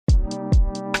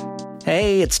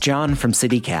Hey, it's John from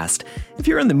CityCast. If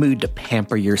you're in the mood to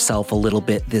pamper yourself a little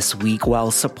bit this week while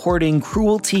supporting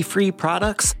cruelty-free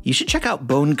products, you should check out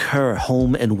Bon Coeur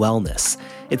Home and Wellness.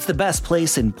 It's the best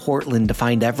place in Portland to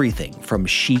find everything from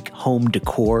chic home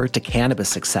decor to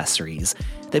cannabis accessories.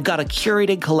 They've got a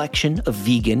curated collection of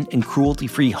vegan and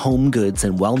cruelty-free home goods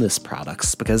and wellness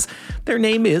products because their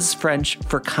name is French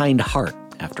for kind heart,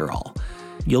 after all.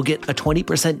 You'll get a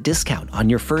 20% discount on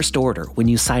your first order when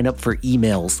you sign up for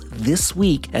emails this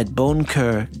week at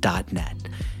boncoeur.net.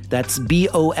 That's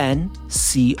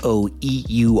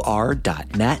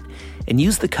boncoeur.net and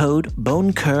use the code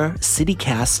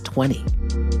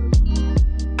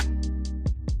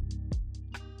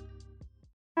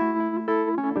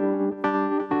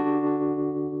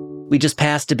BonCoeurCityCast20. We just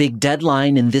passed a big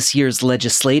deadline in this year's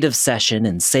legislative session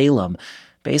in Salem.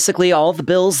 Basically, all the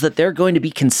bills that they're going to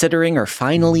be considering are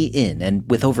finally in, and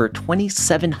with over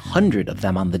 2,700 of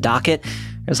them on the docket,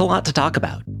 there's a lot to talk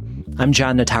about. I'm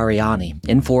John Notarianni,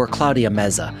 in for Claudia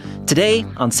Meza. Today,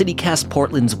 on CityCast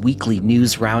Portland's weekly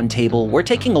news roundtable, we're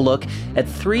taking a look at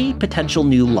 3 potential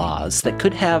new laws that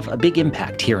could have a big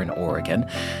impact here in Oregon.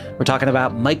 We're talking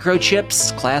about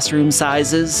microchips, classroom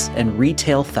sizes, and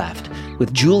retail theft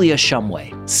with Julia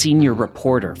Shumway, senior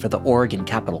reporter for the Oregon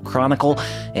Capital Chronicle,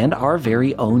 and our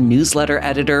very own newsletter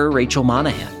editor, Rachel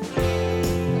Monahan.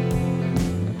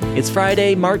 It's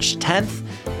Friday, March 10th.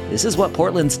 This is what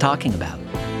Portland's talking about.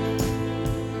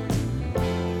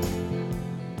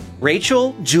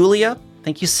 Rachel, Julia,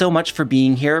 thank you so much for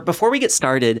being here. Before we get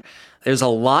started, there's a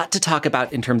lot to talk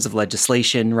about in terms of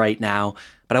legislation right now,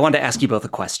 but I wanted to ask you both a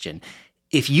question.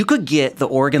 If you could get the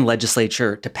Oregon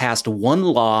legislature to pass one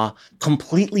law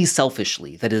completely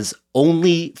selfishly that is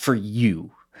only for you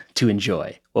to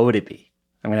enjoy, what would it be?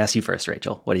 I'm going to ask you first,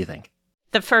 Rachel. What do you think?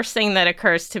 The first thing that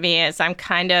occurs to me is I'm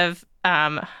kind of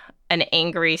an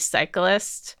angry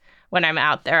cyclist when I'm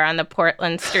out there on the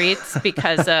Portland streets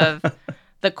because of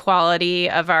the quality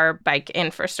of our bike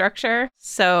infrastructure.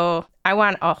 So I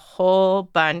want a whole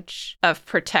bunch of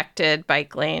protected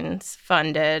bike lanes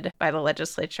funded by the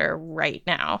legislature right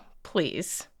now,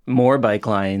 please. More bike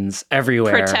lines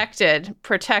everywhere.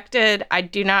 Protected. I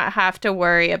do not have to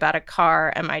worry about a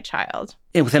car and my child.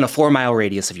 Within a 4-mile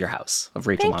radius of your house, of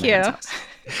Rachel Monahan's house.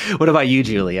 What about you,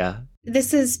 Julia?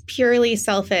 This is purely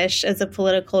selfish as a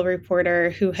political reporter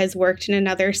who has worked in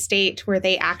another state where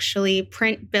they actually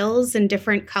print bills in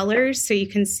different colors so you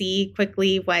can see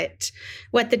quickly what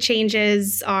the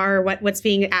changes are, what's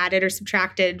being added or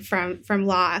subtracted from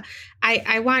law.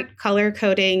 I want color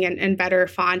coding and better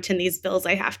font in these bills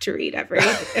I have to read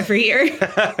every year.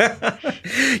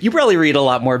 You probably read a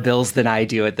lot more bills than I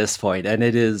do at this point, and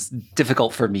it is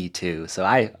difficult for me too. So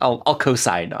I'll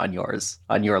co-sign on yours,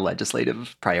 on your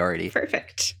legislative priority.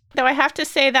 Perfect. Though I have to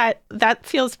say that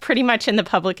feels pretty much in the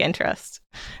public interest,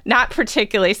 not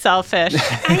particularly selfish.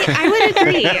 I would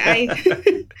agree. I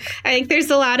think there's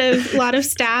a lot of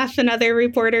staff and other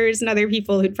reporters and other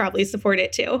people who'd probably support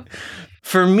it too.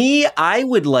 For me, I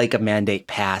would like a mandate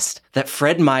passed that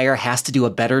Fred Meyer has to do a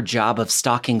better job of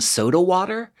stocking soda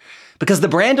water, because the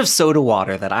brand of soda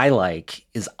water that I like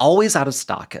is always out of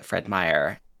stock at Fred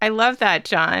Meyer. I love that,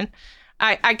 John.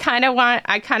 I kind of want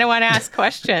to ask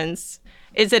questions.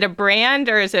 Is it a brand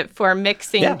or is it for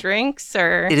mixing drinks?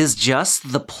 Or it is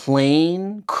just the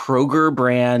plain Kroger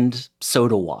brand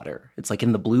soda water. It's like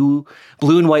in the blue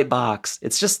and white box.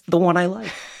 It's just the one I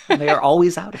like. And they are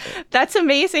always out of it. That's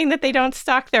amazing that they don't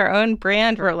stock their own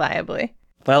brand reliably.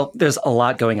 Well, there's a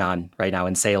lot going on right now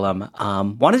in Salem.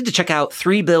 Wanted to check out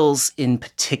 3 bills in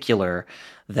particular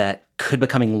that could be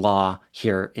becoming law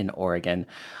here in Oregon.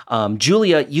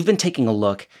 Julia, you've been taking a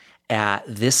look at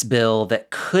this bill that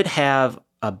could have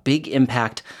a big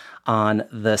impact on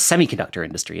the semiconductor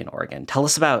industry in Oregon. Tell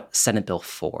us about Senate Bill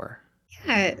 4.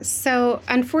 Yeah, so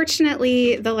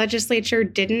unfortunately, the legislature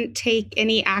didn't take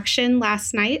any action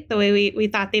last night the way we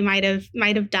thought they might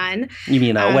have done. You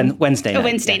mean Wednesday night?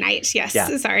 Wednesday night, yes.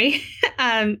 Yeah. Sorry.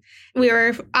 We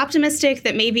were optimistic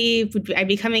that maybe I'd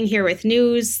be coming here with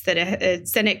news that a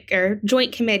Senate or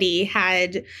Joint Committee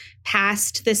had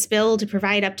passed this bill to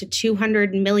provide up to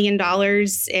 $200 million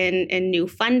in new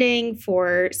funding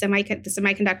for the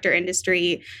semiconductor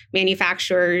industry,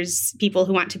 manufacturers, people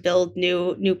who want to build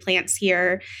new plants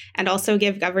here, and also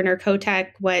give Governor Kotek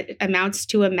what amounts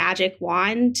to a magic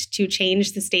wand to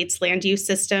change the state's land use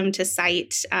system to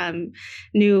cite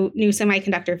new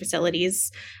semiconductor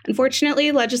facilities.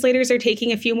 Unfortunately, legislators are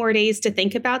taking a few more days to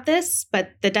think about this,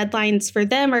 but the deadlines for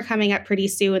them are coming up pretty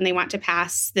soon. They want to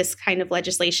pass this kind of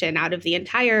legislation out of the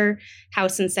entire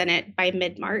House and Senate by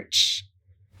mid-March.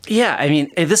 Yeah, I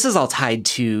mean, this is all tied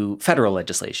to federal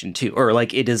legislation too, or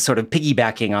like it is sort of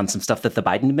piggybacking on some stuff that the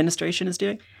Biden administration is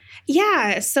doing.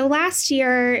 Yeah. So last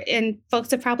year, and folks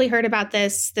have probably heard about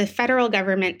this, the federal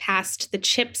government passed the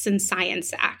CHIPS and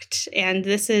Science Act. And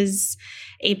this is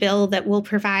a bill that will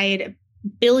provide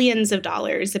billions of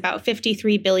dollars, about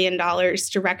 $53 billion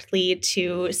directly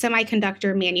to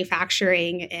semiconductor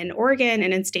manufacturing in Oregon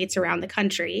and in states around the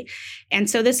country. And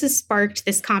so this has sparked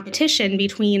this competition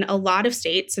between a lot of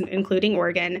states, including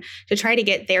Oregon, to try to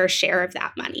get their share of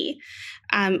that money.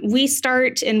 We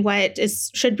start in what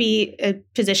should be a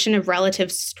position of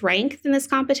relative strength in this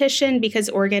competition because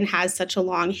Oregon has such a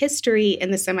long history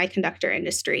in the semiconductor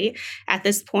industry. At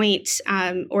this point,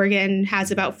 Oregon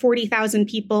has about 40,000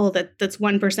 people. That's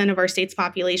 1% of our state's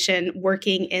population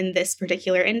working in this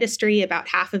particular industry. About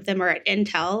half of them are at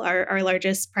Intel, our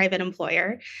largest private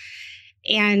employer.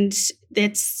 And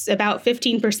it's about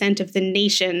 15% of the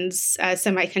nation's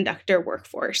semiconductor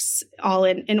workforce, all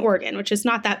in Oregon, which is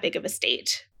not that big of a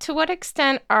state. To what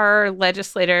extent are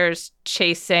legislators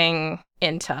chasing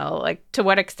Intel? Like, to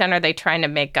what extent are they trying to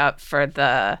make up for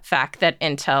the fact that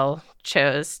Intel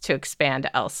chose to expand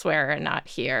elsewhere and not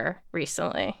here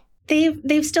recently?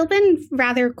 They've still been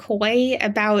rather coy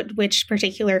about which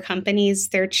particular companies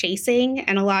they're chasing.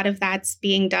 And a lot of that's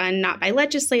being done not by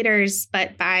legislators,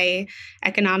 but by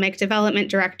economic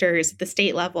development directors at the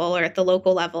state level or at the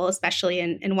local level, especially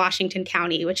in Washington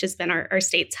County, which has been our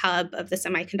state's hub of the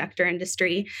semiconductor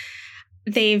industry.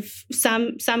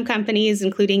 Some companies,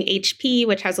 including HP,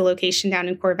 which has a location down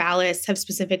in Corvallis, have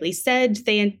specifically said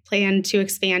they plan to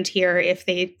expand here if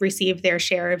they receive their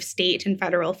share of state and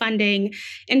federal funding.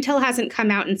 Intel hasn't come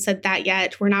out and said that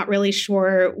yet. We're not really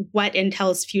sure what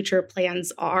Intel's future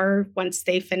plans are once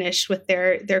they finish with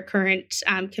their current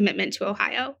commitment to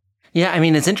Ohio. Yeah, I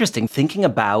mean, it's interesting thinking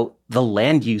about the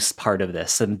land use part of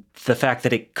this and the fact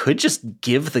that it could just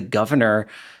give the governor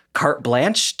carte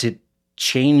blanche to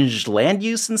change land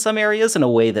use in some areas in a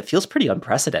way that feels pretty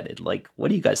unprecedented. Like, what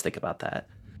do you guys think about that?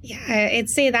 Yeah, I'd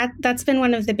say that's been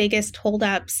one of the biggest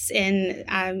holdups in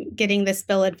getting this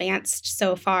bill advanced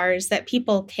so far is that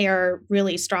people care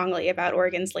really strongly about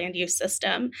Oregon's land use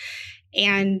system.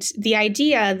 And the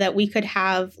idea that we could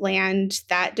have land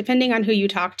that, depending on who you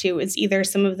talk to, is either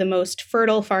some of the most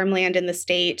fertile farmland in the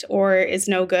state or is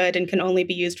no good and can only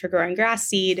be used for growing grass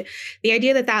seed, the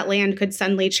idea that that land could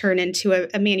suddenly turn into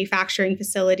a manufacturing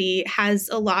facility has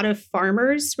a lot of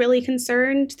farmers really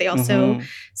concerned. They also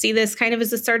see this kind of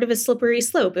as a sort of a slippery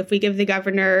slope. If we give the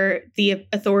governor the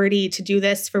authority to do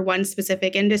this for one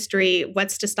specific industry,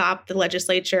 what's to stop the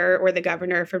legislature or the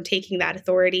governor from taking that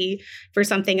authority for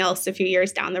something else if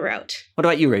years down the road? What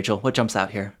about you, Rachel? What jumps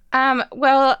out here?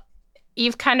 Well,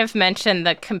 you've kind of mentioned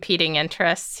the competing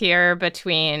interests here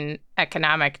between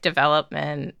economic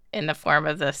development in the form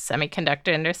of the semiconductor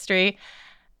industry.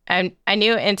 And I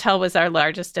knew Intel was our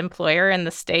largest employer in the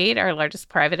state, our largest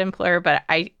private employer, but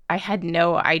I had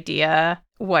no idea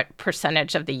what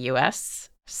percentage of the U.S.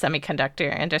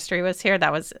 semiconductor industry was here.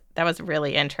 That was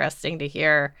really interesting to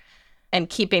hear. And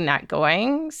keeping that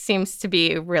going seems to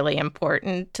be really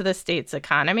important to the state's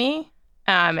economy.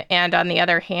 And on the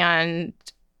other hand,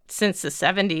 since the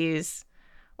 70s,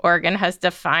 Oregon has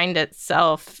defined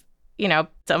itself,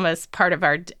 it's almost part of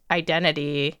our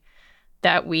identity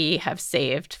that we have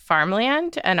saved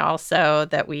farmland and also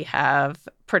that we have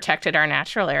protected our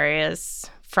natural areas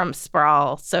from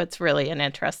sprawl. So it's really an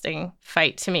interesting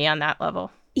fight to me on that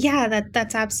level. Yeah,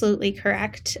 that's absolutely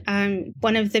correct.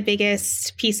 One of the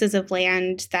biggest pieces of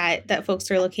land that folks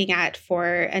are looking at for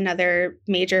another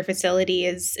major facility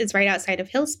is right outside of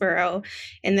Hillsborough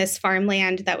in this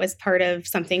farmland that was part of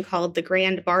something called the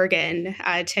Grand Bargain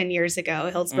 10 years ago.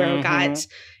 Hillsborough got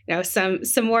some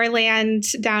more land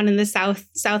down in the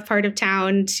south part of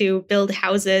town to build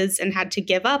houses and had to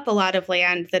give up a lot of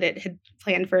land that it had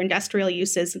planned for industrial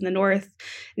uses in the north.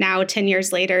 Now, 10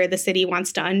 years later, the city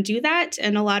wants to undo that.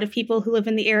 And a lot of people who live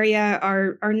in the area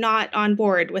are not on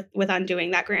board with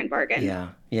undoing that grand bargain.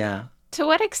 Yeah. To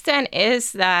what extent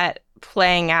is that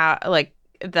playing out, like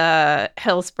the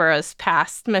Hillsborough's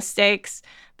past mistakes?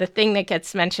 The thing that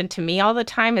gets mentioned to me all the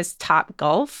time is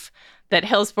Topgolf, that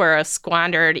Hillsborough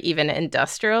squandered even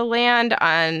industrial land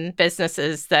on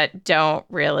businesses that don't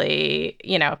really,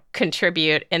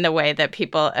 contribute in the way that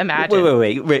people imagine.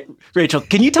 Wait. Rachel,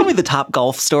 can you tell me the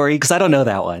Topgolf story? Because I don't know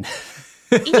that one.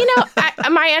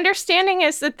 My understanding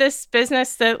is that this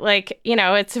business that,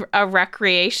 it's a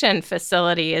recreation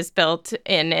facility is built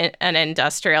in an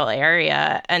industrial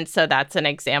area. And so that's an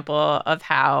example of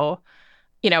how,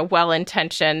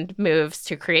 well-intentioned moves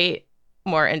to create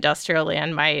more industrial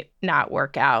land might not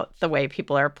work out the way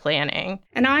people are planning.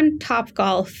 And on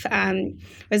Topgolf,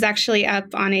 was actually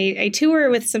up on a tour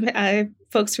with some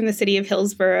folks from the city of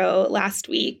Hillsborough last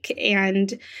week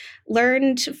and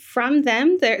learned from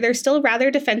them. They're still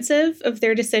rather defensive of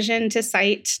their decision to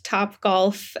site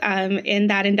Topgolf in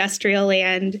that industrial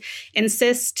land,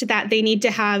 insist that they need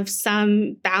to have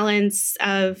some balance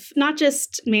of not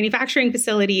just manufacturing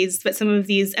facilities, but some of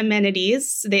these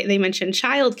amenities. They mentioned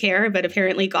childcare, but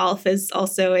apparently golf is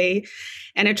also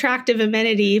an attractive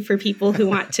amenity for people who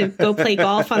want to go play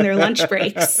golf on their lunch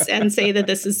breaks, and say that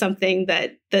this is something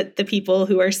that the people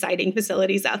who are siting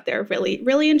facilities out there really,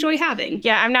 really enjoy having.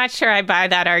 Yeah, I'm not sure I buy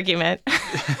that argument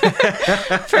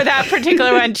for that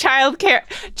particular one.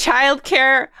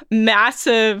 Childcare,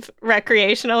 massive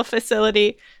recreational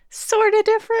facility, sort of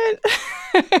different.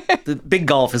 The big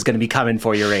golf is going to be coming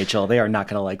for you, Rachel. They are not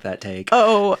going to like that take.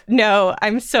 Oh, no,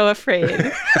 I'm so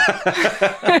afraid.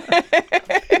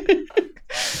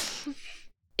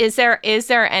 Is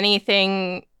there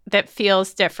anything that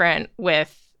feels different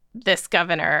with this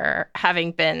governor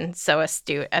having been so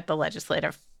astute at the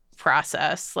legislative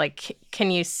process? Like,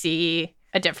 can you see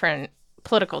a different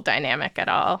political dynamic at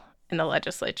all in the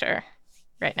legislature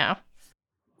right now?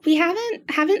 We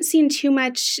haven't seen too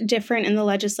much different in the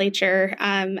legislature.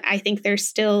 I think there's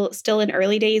still in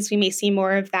early days. We may see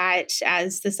more of that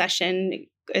as the session,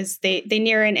 as they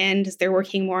near an end, as they're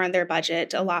working more on their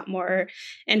budget, a lot more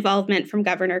involvement from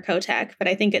Governor Kotek. But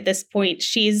I think at this point,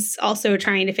 she's also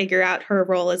trying to figure out her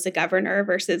role as a governor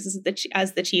versus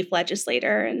as the chief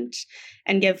legislator, and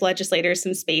give legislators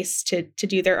some space to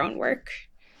do their own work.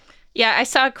 Yeah, I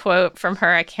saw a quote from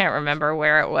her. I can't remember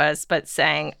where it was, but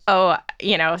saying,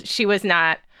 she was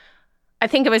not, I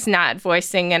think it was not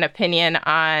voicing an opinion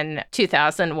on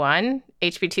 2001,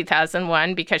 HB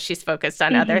 2001, because she's focused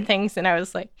on other things. And I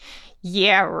was like,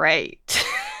 yeah, right.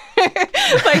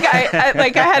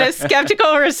 I had a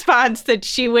skeptical response that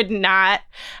she would not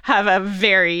have a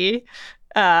very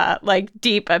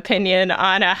deep opinion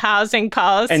on a housing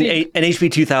policy. And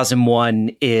HB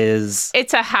 2001 is...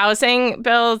 It's a housing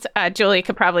bill. Julie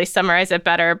could probably summarize it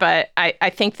better, but I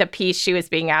think the piece she was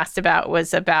being asked about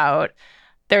was about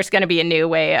there's going to be a new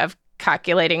way of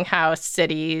calculating how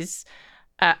cities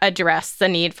address the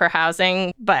need for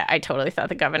housing. But I totally thought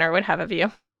the governor would have a view.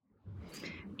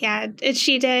 Yeah,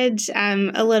 she did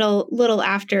a little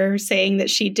after saying that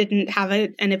she didn't have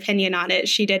an opinion on it.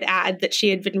 She did add that she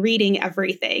had been reading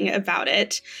everything about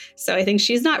it. So I think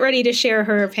she's not ready to share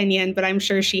her opinion, but I'm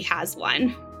sure she has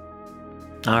one.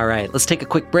 All right, let's take a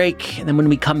quick break. And then when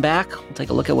we come back, we'll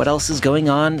take a look at what else is going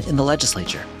on in the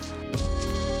legislature.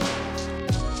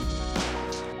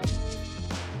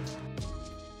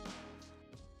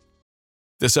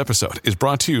 This episode is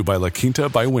brought to you by La Quinta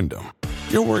by Wyndham.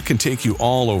 Your work can take you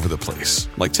all over the place,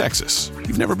 like Texas.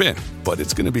 You've never been, but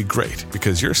it's going to be great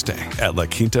because you're staying at La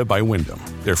Quinta by Wyndham.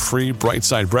 Their free Bright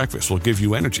Side breakfast will give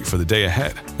you energy for the day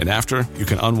ahead. And after, you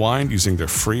can unwind using their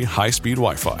free high-speed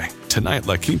Wi-Fi. Tonight,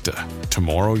 La Quinta.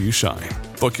 Tomorrow, you shine.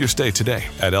 Book your stay today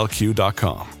at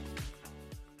lq.com.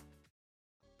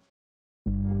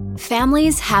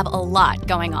 Families have a lot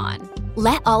going on.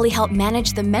 Let Ollie help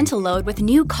manage the mental load with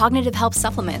new cognitive help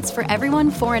supplements for everyone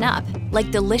 4 and up,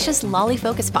 like delicious Lolly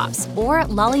Focus Pops or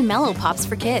Lolly Mellow Pops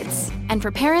for kids. And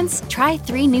for parents, try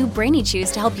 3 new Brainy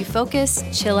Chews to help you focus,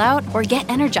 chill out, or get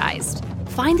energized.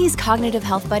 Find these cognitive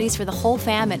health buddies for the whole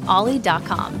fam at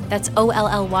ollie.com. That's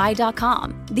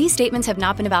OLLY.com. These statements have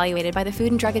not been evaluated by the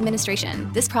Food and Drug Administration.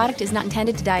 This product is not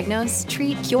intended to diagnose,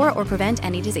 treat, cure, or prevent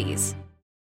any disease.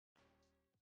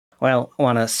 Well, I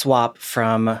want to swap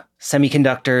from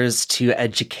semiconductors to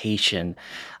education.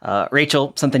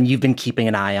 Rachel, something you've been keeping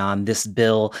an eye on, this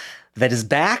bill that is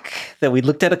back, that we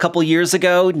looked at a couple years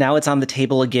ago. Now it's on the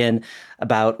table again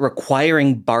about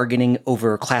requiring bargaining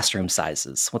over classroom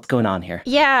sizes. What's going on here?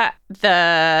 Yeah,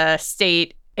 a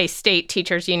state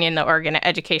teachers union, the Oregon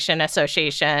Education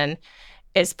Association,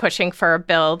 is pushing for a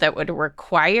bill that would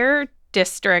require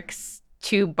districts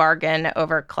to bargain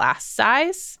over class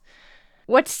size.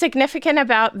 What's significant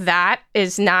about that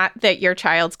is not that your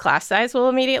child's class size will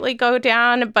immediately go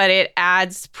down, but it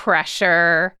adds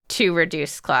pressure to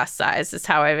reduce class size, is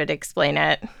how I would explain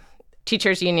it.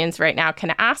 Teachers' unions right now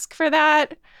can ask for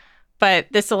that, but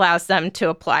this allows them to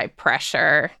apply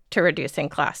pressure to reducing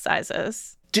class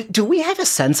sizes. Do we have a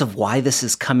sense of why this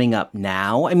is coming up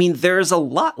now? I mean, there's a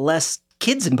lot less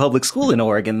kids in public school in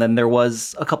Oregon than there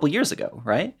was a couple years ago,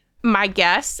 right? My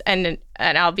guess, and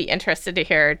I'll be interested to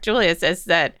hear Julia's, is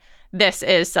that this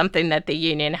is something that the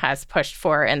union has pushed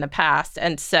for in the past.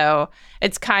 And so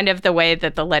it's kind of the way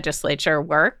that the legislature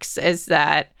works, is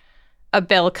that a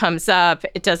bill comes up,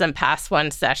 it doesn't pass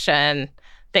one session,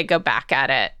 they go back at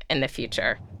it in the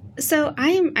future. So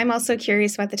I'm also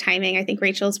curious about the timing. I think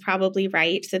Rachel's probably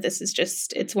right that this is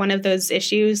it's one of those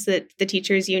issues that the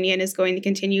teachers union is going to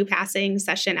continue passing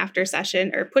session after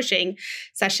session, or pushing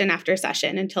session after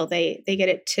session until they get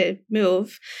it to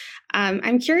move.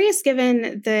 I'm curious,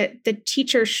 given the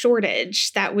teacher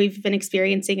shortage that we've been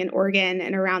experiencing in Oregon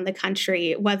and around the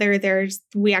country, whether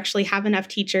we actually have enough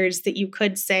teachers that you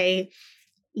could say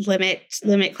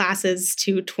limit classes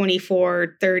to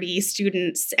 24, 30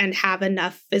 students and have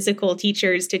enough physical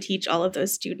teachers to teach all of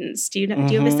those students. Do you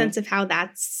have a sense of how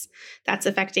that's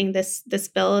affecting this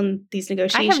bill and these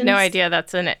negotiations? I have no idea.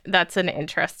 That's an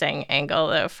interesting angle,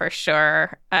 though, for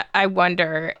sure. I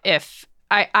wonder if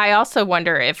I also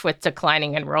wonder if with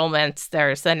declining enrollments,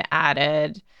 there's an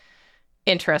added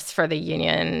interest for the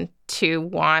union to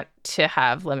want to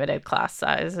have limited class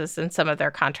sizes in some of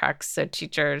their contracts so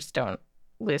teachers don't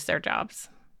lose their jobs.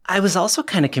 I was also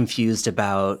kind of confused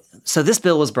about, so this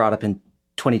bill was brought up in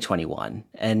 2021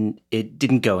 and it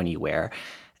didn't go anywhere.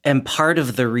 And part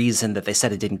of the reason that they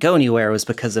said it didn't go anywhere was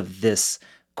because of this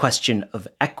question of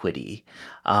equity,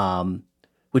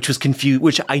 which was confused,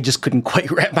 which I just couldn't quite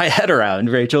wrap my head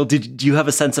around. Rachel, do you have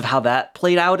a sense of how that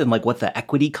played out and like what the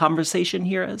equity conversation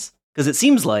here is? Because it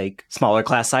seems like smaller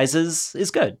class sizes is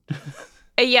good.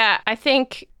 Yeah, I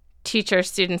think teachers,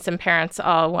 students, and parents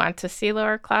all want to see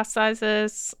lower class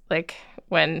sizes. Like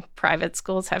when private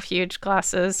schools have huge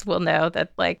classes, we'll know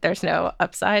that like there's no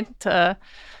upside to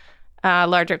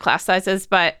larger class sizes.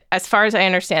 But as far as I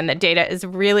understand, the data is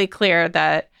really clear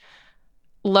that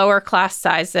lower class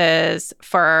sizes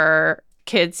for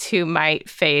kids who might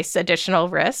face additional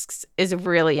risks is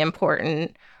really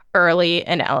important early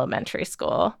in elementary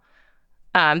school.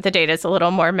 The data is a little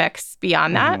more mixed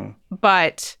beyond that,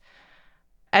 but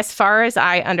as far as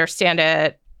I understand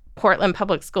it, Portland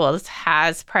Public Schools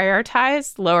has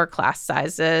prioritized lower class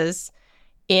sizes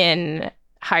in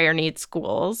higher need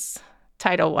schools,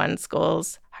 Title I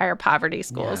schools, higher poverty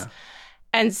schools. Yeah.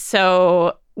 And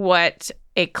so what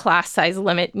a class size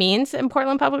limit means in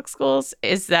Portland Public Schools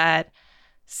is that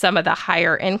some of the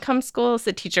higher income schools,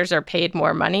 the teachers are paid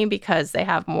more money because they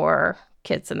have more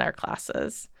kids in their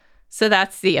classes. So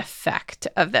that's the effect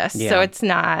of this. Yeah. So it's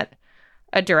not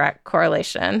a direct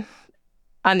correlation.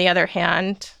 On the other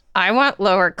hand, I want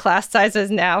lower class sizes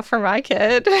now for my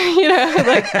kid,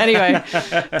 anyway,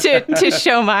 to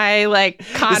show my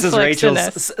conflict. This is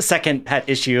Rachel's second pet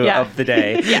issue of the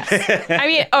day. Yes. I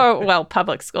mean,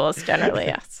 public schools generally,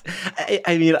 yes.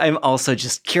 I mean, I'm also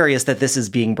just curious that this is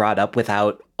being brought up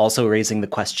without also raising the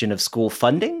question of school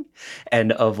funding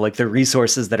and of the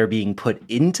resources that are being put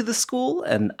into the school.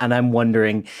 And I'm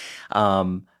wondering,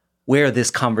 where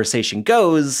this conversation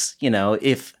goes,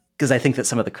 because I think that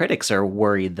some of the critics are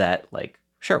worried that,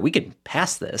 sure, we can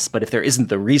pass this, but if there isn't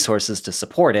the resources to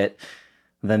support it,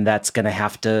 then that's going to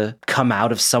have to come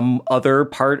out of some other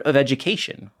part of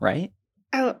education, right?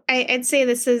 Oh, I'd say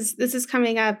this is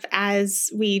coming up as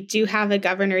we do have a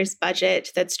governor's budget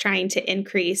that's trying to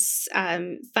increase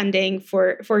funding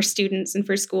for students and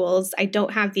for schools. I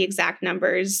don't have the exact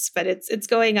numbers, but it's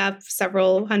going up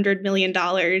several $100 million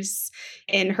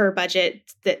in her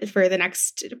budget for the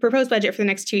next proposed budget for the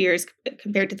next 2 years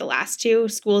compared to the last two.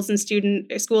 Schools and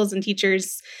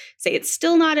teachers say it's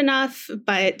still not enough,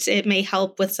 but it may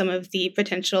help with some of the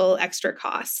potential extra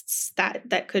costs that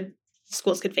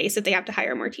schools could face if they have to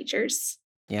hire more teachers.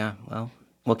 Yeah, well,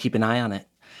 we'll keep an eye on it.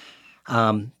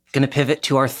 Going to pivot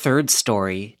to our third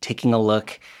story, taking a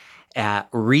look at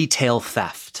retail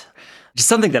theft. Just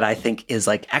something that I think is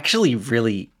actually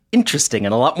really interesting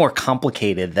and a lot more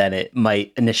complicated than it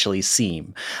might initially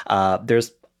seem.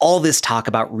 There's all this talk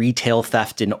about retail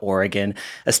theft in Oregon,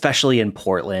 especially in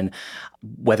Portland,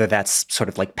 whether that's sort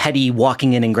of petty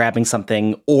walking in and grabbing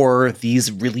something or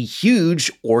these really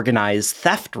huge organized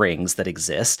theft rings that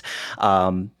exist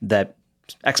that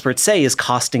experts say is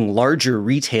costing larger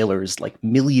retailers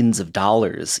millions of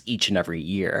dollars each and every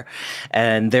year.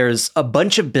 And there's a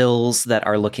bunch of bills that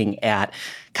are looking at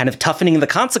kind of toughening the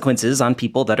consequences on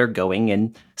people that are going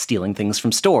and stealing things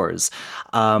from stores.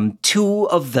 Two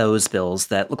of those bills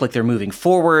that look like they're moving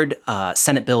forward,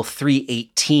 Senate Bill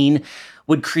 318,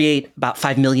 would create about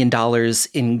 $5 million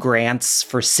in grants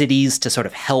for cities to sort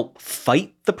of help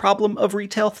fight the problem of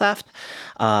retail theft.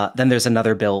 Then there's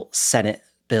another bill, Senate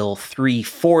Bill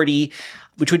 340,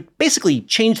 which would basically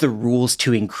change the rules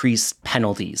to increase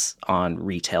penalties on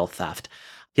retail theft.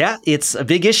 Yeah, it's a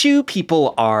big issue.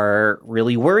 People are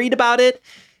really worried about it.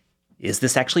 Is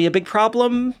this actually a big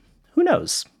problem? Who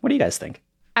knows? What do you guys think?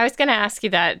 I was going to ask you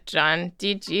that, John.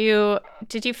 Did you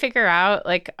figure out,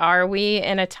 like, are we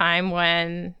in a time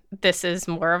when this is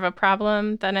more of a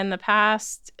problem than in the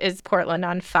past? Is Portland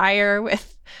on fire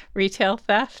with retail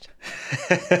theft?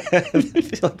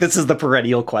 This is the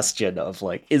perennial question of,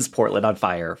 like, is Portland on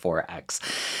fire for X?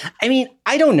 I mean,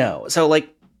 I don't know. So,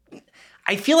 like,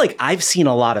 I feel like I've seen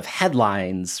a lot of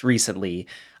headlines recently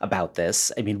about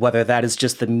this. I mean, whether that is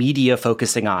just the media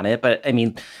focusing on it, but I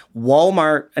mean,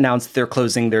 Walmart announced they're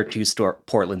closing their 2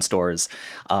 Portland stores.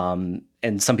 And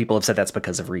some people have said that's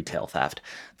because of retail theft.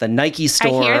 The Nike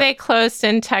store. I hear they closed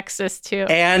in Texas too.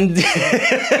 And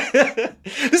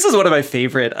this is one of my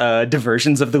favorite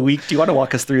diversions of the week. Do you want to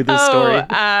walk us through this story,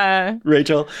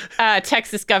 Rachel?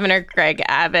 Texas Governor Greg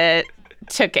Abbott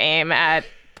took aim at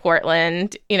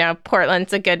Portland. You know,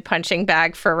 Portland's a good punching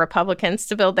bag for Republicans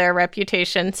to build their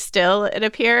reputation still, it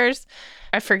appears.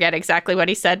 I forget exactly what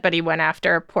he said, but he went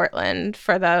after Portland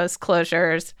for those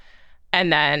closures.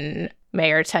 And then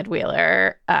Mayor Ted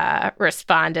Wheeler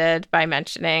responded by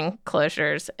mentioning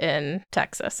closures in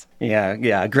Texas.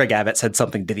 Yeah. Greg Abbott said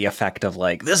something to the effect of,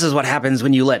 like, this is what happens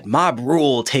when you let mob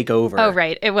rule take over. Oh,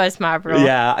 right. It was mob rule.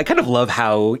 Yeah. I kind of love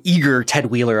how eager Ted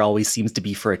Wheeler always seems to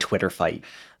be for a Twitter fight.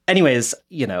 Anyways,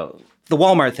 you know, the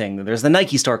Walmart thing, there's the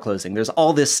Nike store closing, there's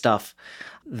all this stuff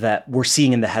that we're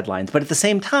seeing in the headlines. But at the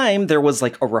same time, there was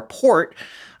like a report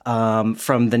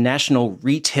from the National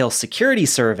Retail Security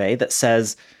Survey that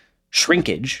says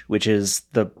shrinkage, which is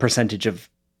the percentage of,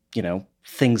 you know,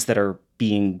 things that are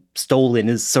being stolen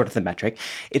is sort of the metric.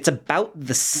 It's about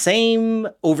the same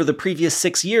over the previous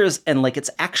 6 years. And like, it's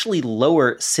actually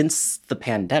lower since the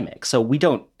pandemic. So we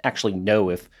don't actually know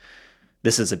if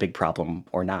this is a big problem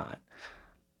or not.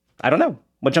 I don't know.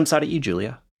 What jumps out at you,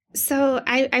 Julia? So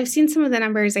I've seen some of the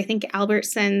numbers. I think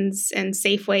Albertsons and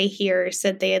Safeway here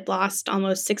said they had lost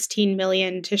almost 16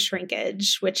 million to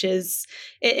shrinkage, which is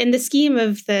in the scheme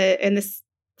of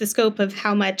the scope of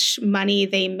how much money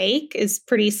they make is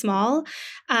pretty small.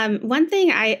 One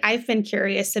thing I've been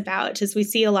curious about is we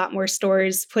see a lot more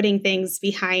stores putting things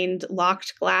behind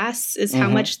locked glass is how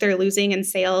much they're losing in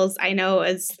sales. I know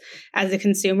as a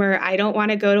consumer, I don't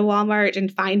want to go to Walmart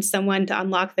and find someone to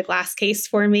unlock the glass case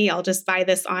for me. I'll just buy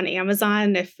this on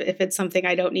Amazon if it's something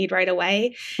I don't need right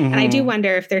away. And I do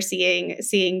wonder if they're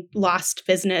seeing lost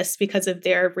business because of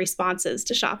their responses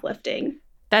to shoplifting.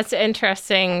 That's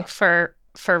interesting for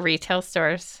retail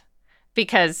stores,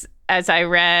 because as I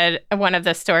read one of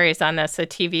the stories on this, a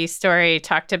TV story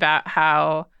talked about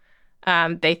how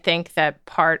they think that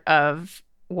part of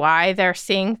why they're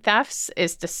seeing thefts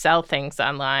is to sell things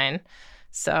online.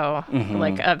 So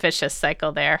like a vicious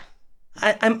cycle there.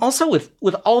 I'm also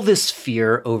with all this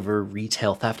fear over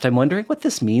retail theft, I'm wondering what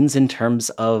this means in terms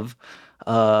of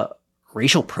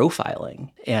racial profiling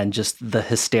and just the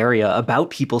hysteria about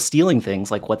people stealing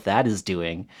things, like what that is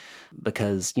doing.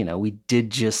 Because, you know, we did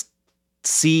just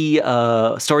see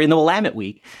a story in the Willamette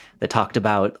Week that talked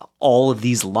about all of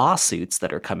these lawsuits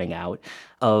that are coming out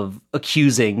of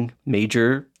accusing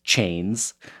major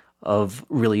chains of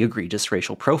really egregious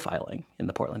racial profiling in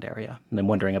the Portland area. And I'm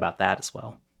wondering about that as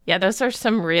well. Yeah, those are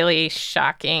some really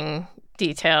shocking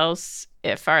details.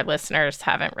 If our listeners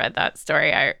haven't read that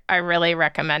story, I really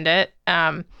recommend it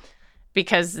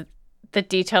because the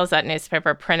details that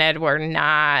newspaper printed were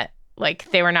not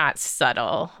they were not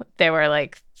subtle. They were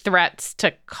like threats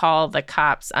to call the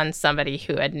cops on somebody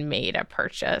who had made a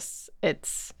purchase.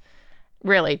 It's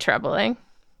really troubling.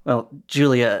 Well,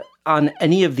 Julia, on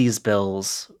any of these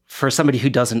bills, for somebody who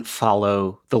doesn't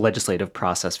follow the legislative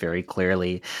process very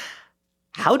clearly,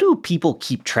 how do people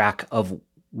keep track of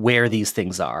where these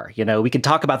things are? You know, we can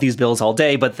talk about these bills all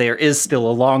day, but there is still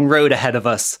a long road ahead of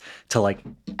us to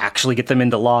actually get them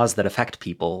into laws that affect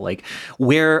people. Like,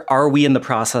 where are we in the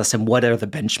process and what are the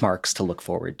benchmarks to look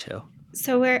forward to?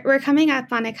 So we're coming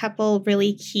up on a couple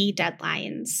really key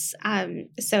deadlines.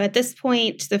 So at this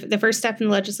point, the first step in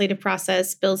the legislative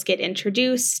process, bills get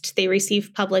introduced, they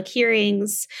receive public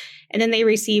hearings, and then they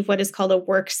receive what is called a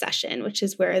work session, which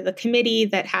is where the committee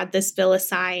that had this bill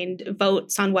assigned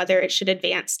votes on whether it should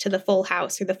advance to the full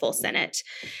House or the full Senate.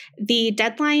 The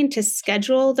deadline to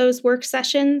schedule those work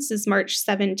sessions is March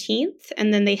 17th,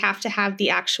 and then they have to have the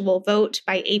actual vote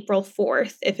by April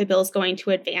 4th if a bill is going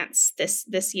to advance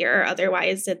this year.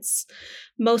 Otherwise, it's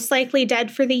most likely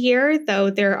dead for the year,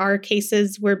 though there are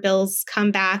cases where bills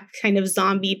come back, kind of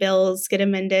zombie bills, get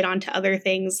amended onto other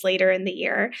things later in the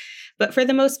year. But for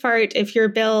the most part, if your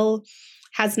bill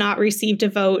has not received a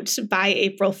vote by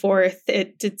April 4th,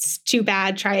 it's too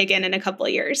bad. Try again in a couple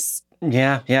of years.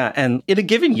 Yeah. And in a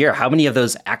given year, how many of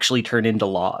those actually turn into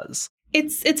laws?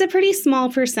 It's a pretty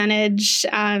small percentage.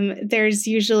 There's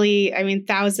usually,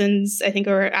 thousands, I think,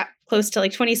 or close to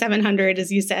like 2,700,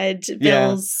 as you said,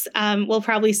 bills. Yeah. We'll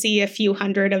probably see a few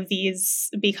hundred of these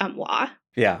become law.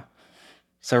 Yeah.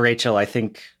 So Rachel, I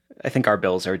think our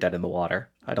bills are dead in the water.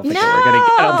 I don't think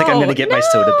I'm gonna get my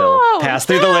soda bill passed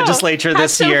through the legislature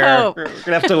this year. Hope. We're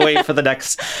gonna have to wait for the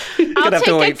next. We're gonna have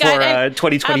to wait for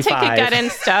 2025. I'll take a gut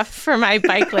and stuff for my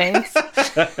bike lanes,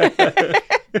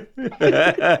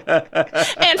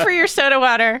 and for your soda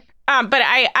water. But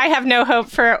I have no hope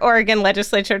for Oregon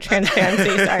legislature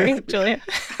transparency. Sorry, Julia.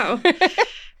 Oh.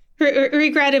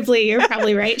 Regrettably, you're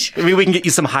probably right. Maybe we can get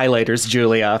you some highlighters,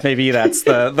 Julia. Maybe that's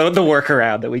the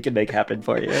workaround that we can make happen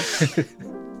for you.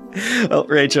 Well,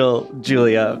 Rachel,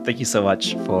 Julia, thank you so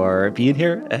much for being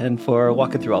here and for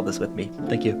walking through all this with me.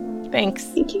 Thank you. Thanks.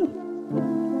 Thank you.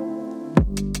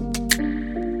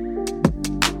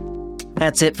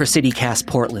 That's it for CityCast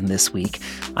Portland this week.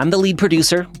 I'm the lead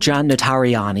producer, John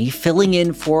Notarianni, filling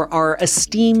in for our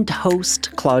esteemed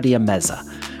host, Claudia Meza.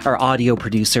 Our audio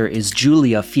producer is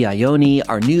Julia Fiaioni.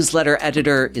 Our newsletter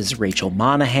editor is Rachel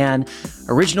Monahan.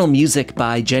 Original music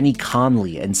by Jenny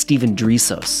Conley and Stephen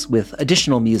Drisos, with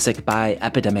additional music by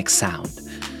Epidemic Sound.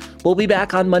 We'll be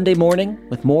back on Monday morning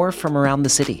with more from around the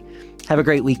city. Have a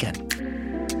great weekend.